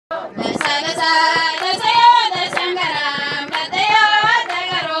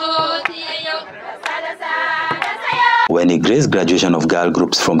When he graced graduation of girl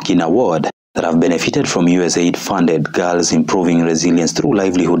groups from Kunow Ward that have benefited from Usaid funded Girls Improving Resilience through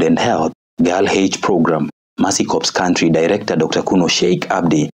Livelihood and Health Girl H program, Mercy Corps Country Director Dr. Kunow Sheikh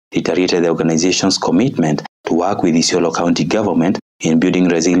Abdi reiterated the organization's commitment to work with Isiolo County government in building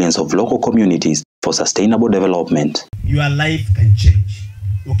resilience of local communities for sustainable development. Your life can change.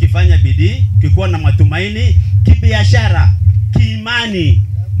 Ukifanya bidii, ukikuwa na matumaini, kibiashara, kiimani,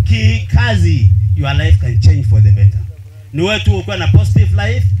 kikazi, your life can change for the better. Ni wewe tu ukiwa na positive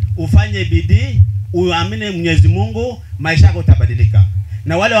life, ufanye bidii, uamini Mwenyezi Mungu, maisha yako yatabadilika.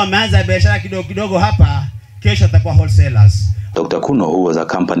 Na wale wameanza biashara kidogo kidogo hapa, kesho watakuwa wholesalers. Dr. Kunow, who was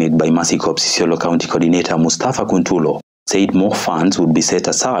accompanied by Mercy Corps Isiolo County Coordinator Mustafa Kuntulo, said more funds would be set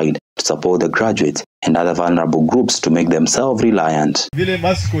aside to support the graduates and other vulnerable groups to make them self-reliant. Vile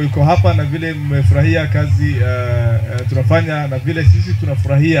Mercy yuko hapa na vile mmefurahia kazi tunafanya na vile sisi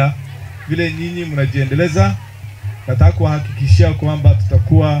tunafurahia vile nyinyi mnajiendeleza, nataka kuhakikishia kwamba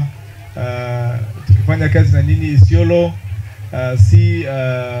tutakuwa tukifanya kazi na nyinyi Isiolo, see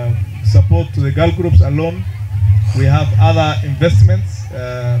support to the girl groups alone. We have other investments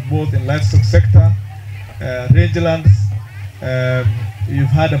both in livestock sector, rangelands.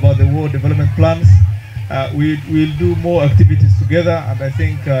 You've heard about the war development plans. We'll do more activities together, and I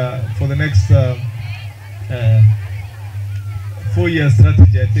think for the next 4-year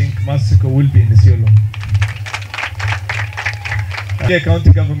strategy, I think Mercy will be in Isiolo. The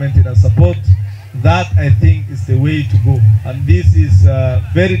county government in our support, that I think is the way to go, and this is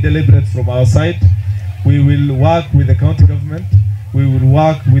very deliberate from our side. We will work with the county government, we will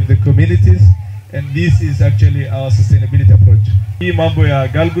work with the communities, and this is actually our sustainability approach. Hii mambo ya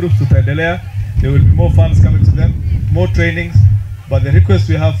girl groups tutaendelea. There will be more funds coming to them, more trainings, but the request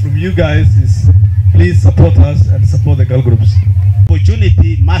we have from you guys is please support us and support the girl groups.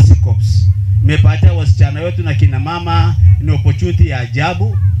 Opportunity Mercy Corps mepatia wasichana wetu na kina mama ni opportunity ya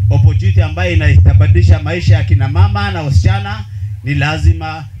ajabu, opportunity ambayo inabadilisha maisha ya kina mama na wasichana, ni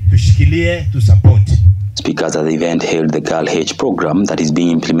lazima tushikilie, tu support. Speakers at the event hailed the Girl H program that is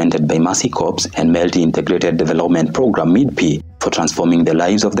being implemented by Mercy Corps and Merti Integrated Development Programme (MEDP) for transforming the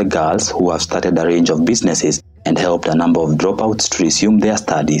lives of the girls who have started a range of businesses and helped a number of dropouts to resume their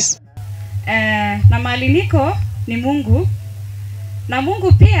studies. Na maliniko ni Mungu, na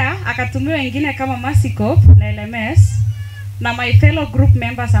Mungu pia akatumia wengine kama Mercy Corps na LMS na my fellow group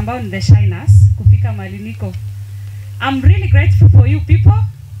members ambao ni the Shiners kufika maliniko. I'm really grateful for you people.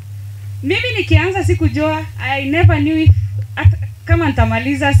 Mimi nikianza sikujua, I never knew if kama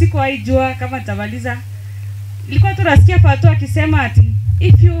nitamaliza, sikuwaijua kama nitamaliza. Nilikuwa tu nasikia watu akisema ati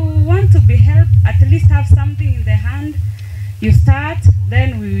if you want to be helped, at least have something in the hand, you start,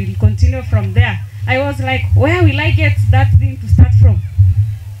 then we will continue from there. I was like, where will I get that thing to start from?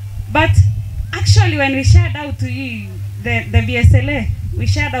 But actually when we shared out to you, the BSLA, we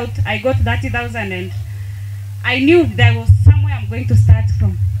shared out, I got 30,000 and I knew there was somewhere I'm going to start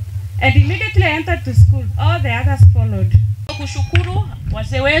from. And immediately I entered to school. All the others followed. Kushukuru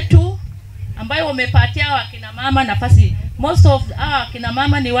wazee wetu ambayo wamepatia wakina mama nafasi. Most of kina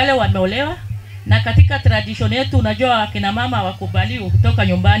mama ni wale wameolewa, na katika tradition yetu unajua wakina mama wakubali kutoka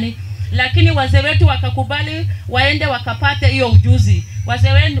nyumbani, lakini wazee wetu wakakubali waende wakapate hiyo ujuzi.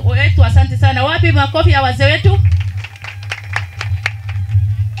 Wazee wetu asante sana. Wapi makofi ya wazee wetu?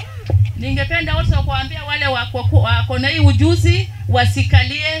 Ningependa also kuambia wale wako na hii ujuzi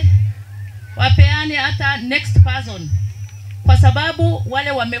wasikalie, wapeane hata next person, kwa sababu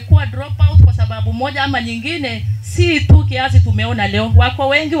wale wamekuwa dropout kwa sababu moja ama nyingine, si tu kiasi tumeona leo, wako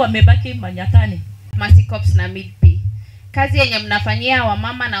wengi wamebaki manyatani. Mercy Corps na MEDP, kazi yenye mnafanyia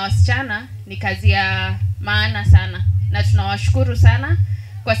wamama na wasichana ni kazi ya maana sana, na tunawashukuru sana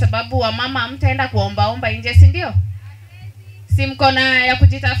kwa sababu wamama mtaenda kuomba nje, si ndio? Si mko na ya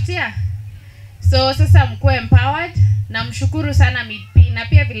kujitafutia? So sasa mkuwe empowered, na mshukuru sana MEDP, na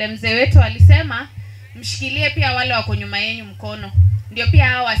pia vile mzee wetu alisema mshikilie pia wale wako nyuma yenu mkono, ndio pia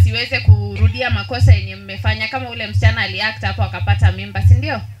hao wasiweze kurudia makosa yenye mmefanya, kama ule msichana aliact hapo akapata mimba, si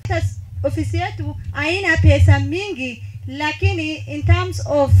ndio? Ofisi yetu haina pesa mingi, lakini in terms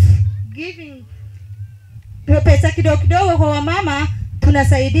of giving pesa kidogo kidogo kwa wamama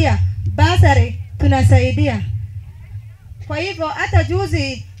tunasaidia, basari tunasaidia. Kwa hivyo hata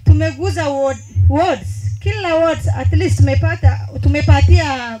juzi tumeguza wards, kila wards at least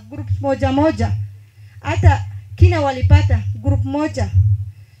tumepatia group moja, hata kina walipata group moja.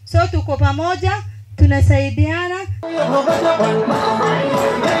 So tuko pamoja, tunasaidiana.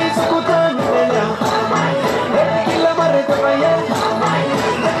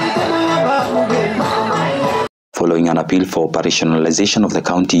 following an appeal for operationalization of the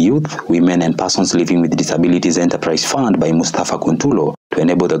County Youth, Women and Persons Living with Disabilities Enterprise Fund by Mustafa Kuntulo to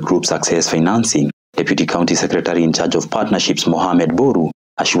enable the group's access financing. Deputy County Secretary in charge of partnerships Mohamed Boru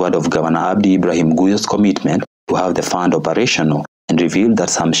assured of Governor Abdi Ibrahim Guyo's commitment to have the fund operational and revealed that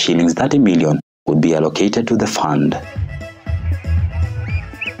some shillings 30 million would be allocated to the fund.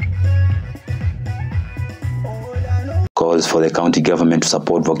 Calls for the county government to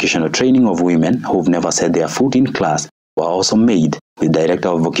support vocational training of women who've never set their foot in class were also made, with Director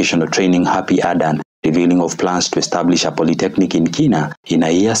of Vocational Training Happy Adan revealing of plans to establish a polytechnic in Kina in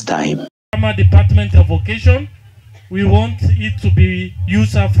a year's time. Our Department of Vocation, we want it to be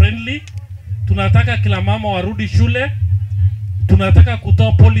user-friendly. Tunataka kila mama warudi shule. Tunataka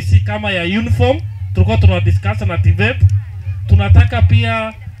kutoa policy kama ya uniform. Tulikuwa tunadiscuss na TVET. Tunataka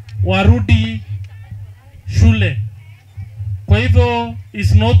pia warudi shule. Kwa hivyo,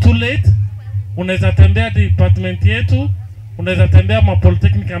 it's not too late. Unaweza tembea department yetu, unaweza tembea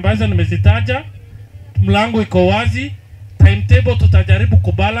mapolytechnic ambazo nimezitaja. Mlango iko wazi. Timetable tutajaribu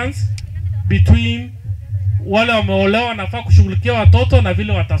kubalance between wale wameolewa nafaa kushughulikia watoto na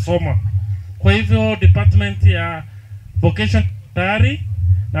vile watasoma. Kwa hivyo department ya vocation tayari,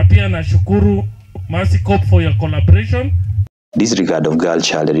 na pia nashukuru Mercy Corp for your collaboration. Disregard of girl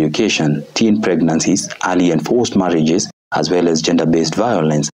child education, teen pregnancies, early and forced marriages, as well as gender-based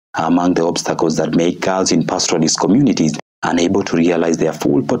violence are among the obstacles that make girls in pastoralist communities unable to realize their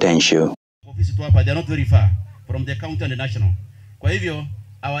full potential. They are not very far from the county and the national. Kwa hivyo,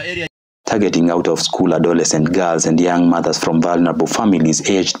 our area targeting out-of-school adolescent girls and young mothers from vulnerable families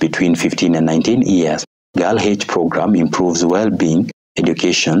aged between 15 and 19 years, Girl H program improves well-being,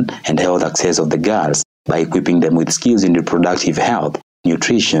 education, and health access of the girls by equipping them with skills in reproductive health,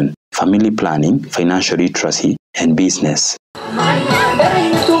 nutrition, family planning, financial literacy, and business.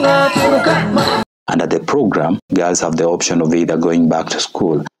 Under the program, girls have the option of either going back to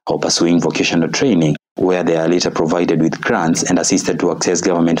school or pursuing vocational training, where they are later provided with grants and assisted to access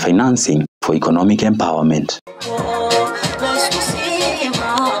government financing for economic empowerment.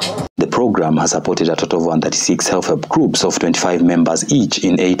 The program has supported a total of 136 self-help groups of 25 members each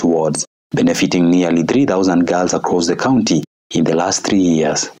in 8 wards, benefiting nearly 3,000 girls across the county in the last 3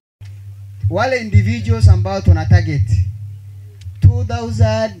 years. Wale individuals ambao tuna target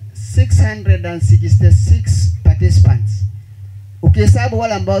 2,666 participants. Ukihesabu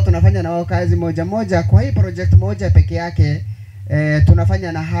wale ambao tunafanya na wao kazi moja moja, kwa hii project moja peke yake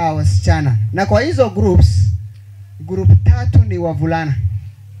tunafanya na hao wasichana. Na kwa hizo groups, group 3 ni wavulana.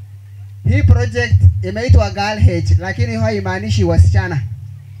 Hii project imeitwa Girl H, lakini haimaanishi wasichana.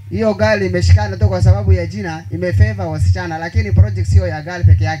 Hiyo girl imeshikana tu kwa sababu ya jina, imefavor wasichana, lakini project sio ya girl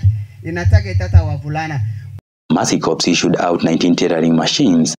peke yake. Ina target hata wavulana. Mercy Corps issued out 19 tailoring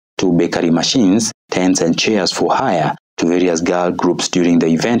machines, 2 bakery machines, tents and chairs for hire to various girl groups during the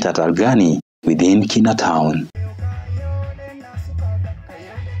event at Algani within Kina town.